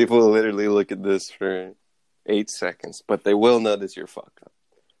literally look at this for 8 seconds, but they will notice your fuck up.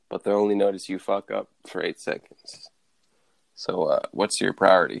 But they'll only notice you fuck up for 8 seconds. So, what's your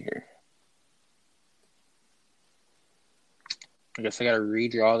priority here? I guess I gotta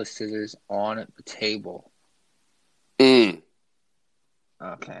redraw the scissors on the table. Okay.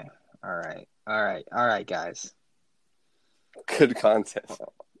 All right, guys. Good content.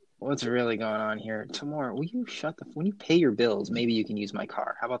 What's really going on here? Tomorrow, will you when you pay your bills, maybe you can use my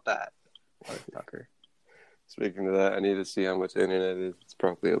car. How about that, motherfucker? Speaking of that, I need to see how much internet is. It's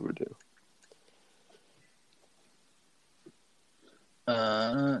probably overdue.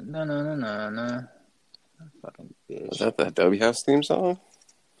 No. Fucking bitch. Was that the W House theme song?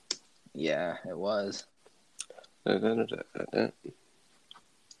 Yeah, it was.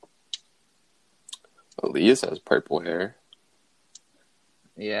 Elias has purple hair.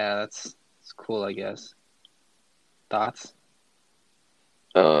 Yeah, that's cool, I guess. Thoughts?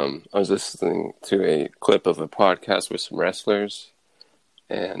 I was listening to a clip of a podcast with some wrestlers,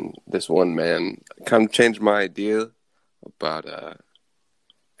 and this one man kind of changed my idea about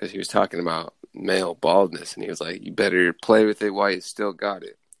because he was talking about male baldness, and he was like, "You better play with it while you still got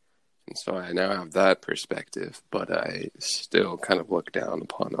it." And so I now have that perspective, but I still kind of look down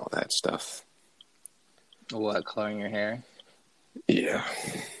upon all that stuff. What, coloring your hair? Yeah,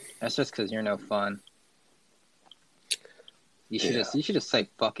 that's just because you're no fun. You should just say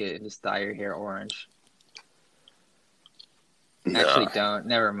fuck it and just dye your hair orange. Nah. Actually, don't.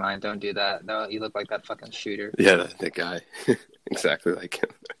 Never mind. Don't do that. No, you look like that fucking shooter. Yeah, that guy. Exactly like him.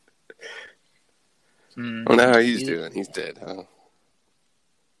 Oh, now how he's doing? He's dead, huh?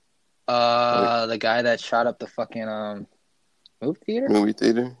 The guy that shot up the fucking movie theater. Movie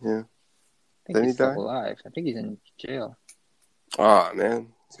theater, yeah. I think he's still alive. I think he's in jail. Oh man,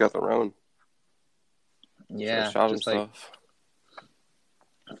 he's got the Roan. Yeah, so shot himself.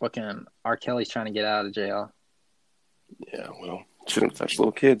 Like, fucking R. Kelly's trying to get out of jail. Yeah, well, shouldn't touch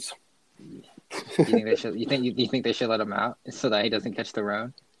little kids. You think they should? You think they should let him out so that he doesn't catch the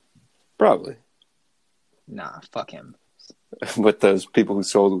Roan? Probably. Nah, fuck him. But those people who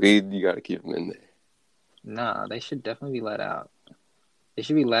sold weed, you got to keep them in there. Nah, they should definitely be let out. They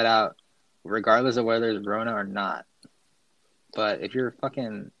should be let out regardless of whether there's Rona or not. But if you're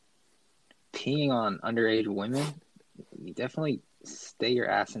fucking peeing on underage women, you definitely stay your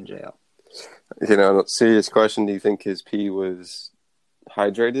ass in jail. You know, serious question, do you think his pee was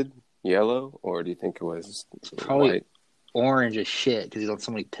hydrated, yellow, or do you think it was probably white? Orange as shit because he's on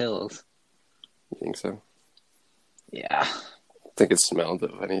so many pills. You think so? Yeah. Think it smelled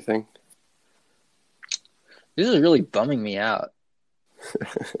of anything? This is really bumming me out.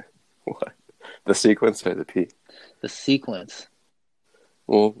 What? The sequence or the pee? The sequence.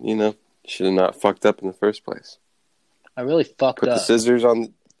 Well, you know, should have not fucked up in the first place. I really fucked up. Put the scissors on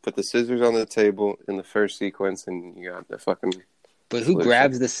the table in the first sequence, and you got the fucking. But who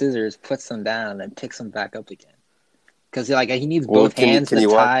grabs the scissors, puts them down, and then picks them back up again? Because like he needs both hands to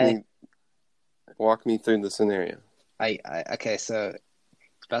tie. Walk me through the scenario. Okay, so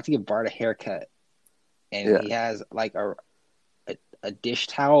he's about to give Bart a haircut, and he has like a dish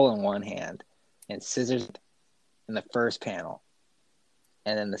towel in one hand and scissors in the first panel,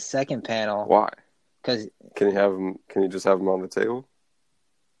 and then the second panel. Why? Because can you just have them on the table?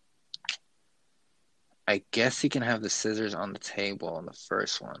 I guess he can have the scissors on the table on the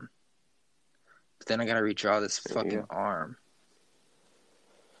first one, but then I gotta redraw this fucking arm.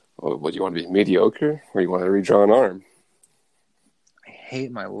 Well, what, you want to be mediocre, or you want to redraw an arm? I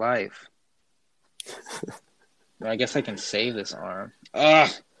hate my life. I guess I can save this arm.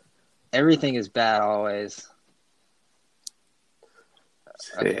 Ugh! Everything is bad always.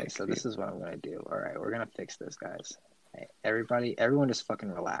 Okay, so this is what I'm going to do. All right, we're going to fix this, guys. Hey, everyone just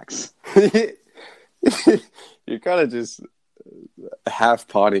fucking relax. You're kind of just half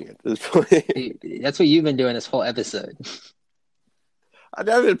potting at this point. That's what you've been doing this whole episode. I've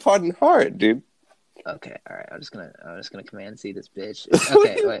been potting hard, dude. Okay, all right. I'm just gonna command C this bitch.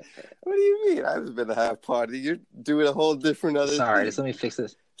 Okay, wait. What do you mean? I haven't been a half potty. You're doing a whole different other. Sorry, thing. just let me fix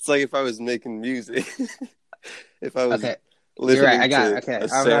this. It's like if I was making music. If I was okay. You're right. I got it. Okay,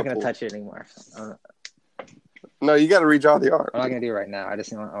 I'm not gonna touch it anymore. No, you got to redraw the arm. I'm not gonna do it right now. I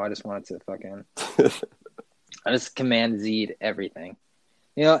just wanted to fucking. I just command Z'd everything.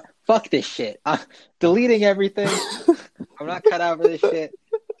 You know, fuck this shit. I'm deleting everything. I'm not cut out for this shit.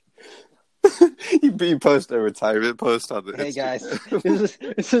 You post a retirement post on the Hey guys,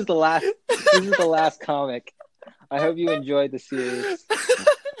 this is the last comic. I hope you enjoyed the series.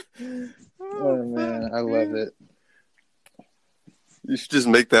 Oh man, I love it. You should just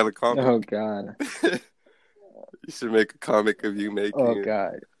make that a comic. Oh god. You should make a comic of you making it. Oh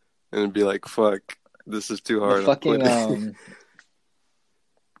god. And be like, fuck, this is too hard. The fucking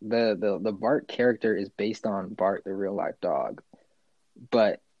the Bart character is based on Bart, the real life dog,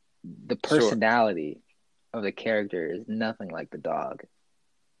 but the personality of the character is nothing like the dog.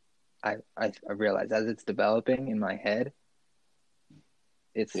 I realize as it's developing in my head.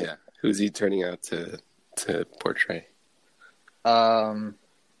 Who's he turning out to portray? What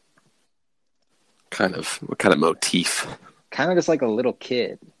kind of motif? Kind of just like a little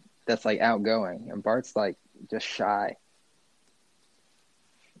kid that's like outgoing, and Bart's like just shy.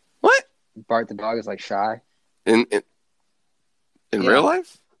 What? Bart the dog is like shy. In real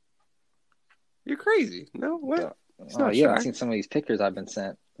life? You're crazy. No, what? He's not shy. I've seen some of these pictures I've been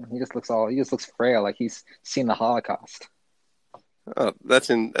sent. He just looks frail, like he's seen the Holocaust. Oh, that's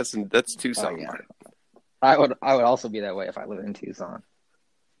Tucson. Yeah. I would also be that way if I lived in Tucson.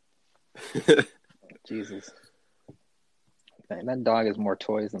 Jesus. Man, that dog has more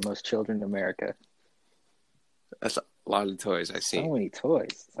toys than most children in America. That's a lot of toys I've seen. So many toys.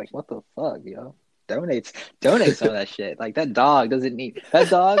 It's like, what the fuck, yo? Donate some of that shit. Like, that dog would have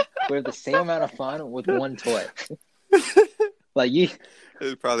the same amount of fun with one toy. Like, you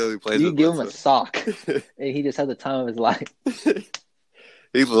probably only plays. You give him a sock, and he just has the time of his life.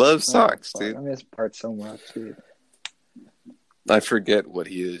 He loves socks, dude. I miss Bart so much, dude. I forget what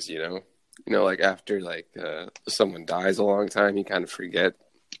he is, like after someone dies a long time, you kind of forget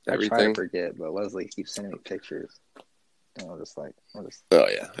everything. I try to forget, but Leslie keeps sending me pictures. And I'm just like, oh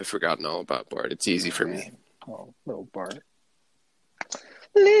yeah, I've forgotten all about Bart. It's easy for me. Oh, little Bart.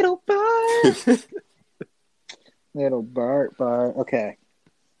 Little Bart. Little Bart. Okay.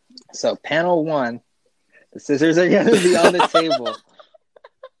 So panel 1, the scissors are going to be on the table.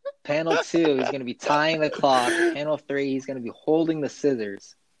 Panel 2, he's going to be tying the clock. Panel 3, he's going to be holding the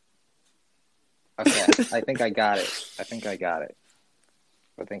scissors. Okay, I think I got it.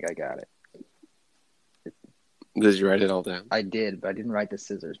 Did you write it all down? I did, but I didn't write the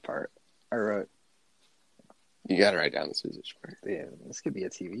scissors part. I wrote. You got to write down the scissors part. Yeah, this could be a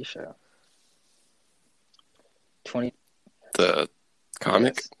TV show. The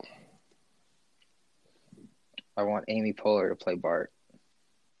comic? Yes. I want Amy Poehler to play Bart.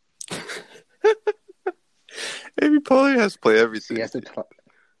 Amy Poehler has to play everything. She has to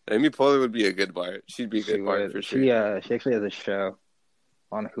Amy Poehler would be a good Bart. She'd be a good Bart for sure. She actually has a show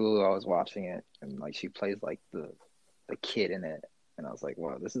on Hulu. I was watching it, and she plays like the kid in it, and I was like,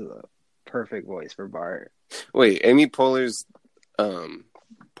 wow, this is a perfect voice for Bart. Wait, Amy Poehler's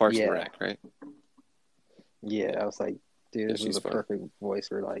Parks and Rec, right? Yeah, I was like, dude, this is a perfect voice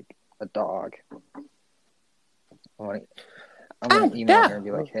for a dog. I'm gonna email her and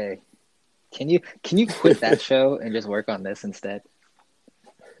be like, hey, can you quit that show and just work on this instead?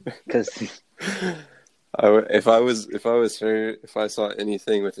 Because if I was her, if I saw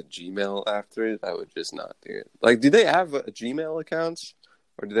anything with a Gmail after it, I would just not do it. Like, do they have a Gmail accounts,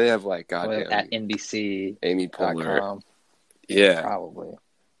 or do they have goddamn at NBC Amy Poehler? Yeah, probably.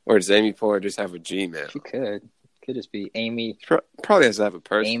 Or does Amy Poehler just have a Gmail? She could just be Amy. Probably has to have a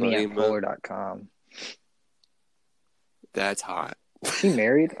personal Amy at Poehler.com. That's hot. Is she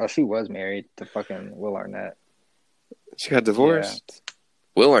married? Oh, she was married to fucking Will Arnett. She got divorced. Yeah.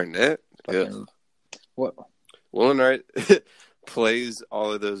 Will Arnett? What? Will Arnett plays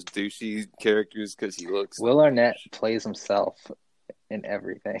all of those douchey characters because he looks. Will Arnett plays himself in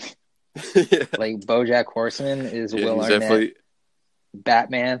everything. Yeah. Like BoJack Horseman is Will Arnett. Definitely...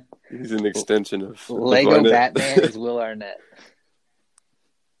 Batman. He's an extension of Lego Batman is Will Arnett.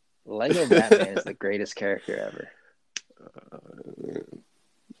 Lego Batman is the greatest character ever.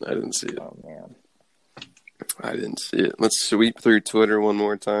 I didn't see it. Oh man, I didn't see it. Let's sweep through Twitter one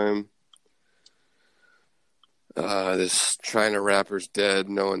more time. This China rapper's dead.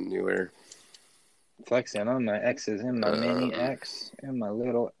 No one knew her. Flexing on my X's and my Mini X and my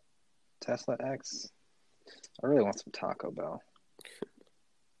little Tesla X. I really want some Taco Bell.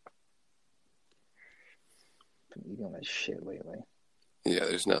 Been eating that shit lately. Yeah,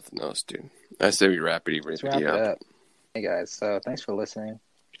 there's nothing else, dude. I say we wrap it up. Hey guys, so thanks for listening.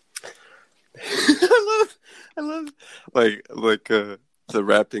 I love the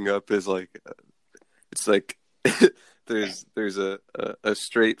wrapping up is it's like there's a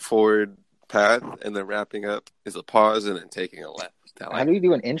straightforward path, and the wrapping up is a pause and then taking a left. How do we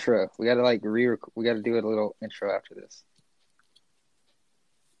do an intro? We gotta we gotta do a little intro after this.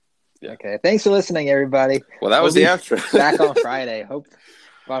 Yeah. Okay, thanks for listening, everybody. Well, that was the outro. Back on Friday. Hope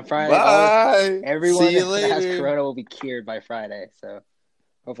on Friday. Bye. Everyone that has Corona will be cured by Friday. So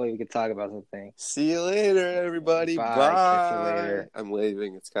hopefully we can talk about something. See you later, everybody. Bye. Catch you later. I'm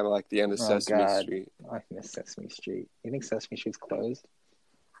waving. It's kind of like the end of Sesame Street. I miss Sesame Street. You think Sesame Street's closed?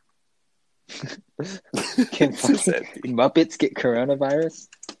 Can Muppets get coronavirus?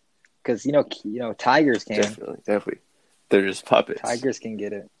 because tigers can. Definitely. They're just puppets. Tigers can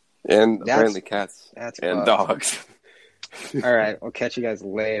get it, and apparently cats and dogs. All right, we'll catch you guys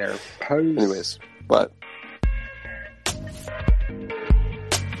later. Anyways, but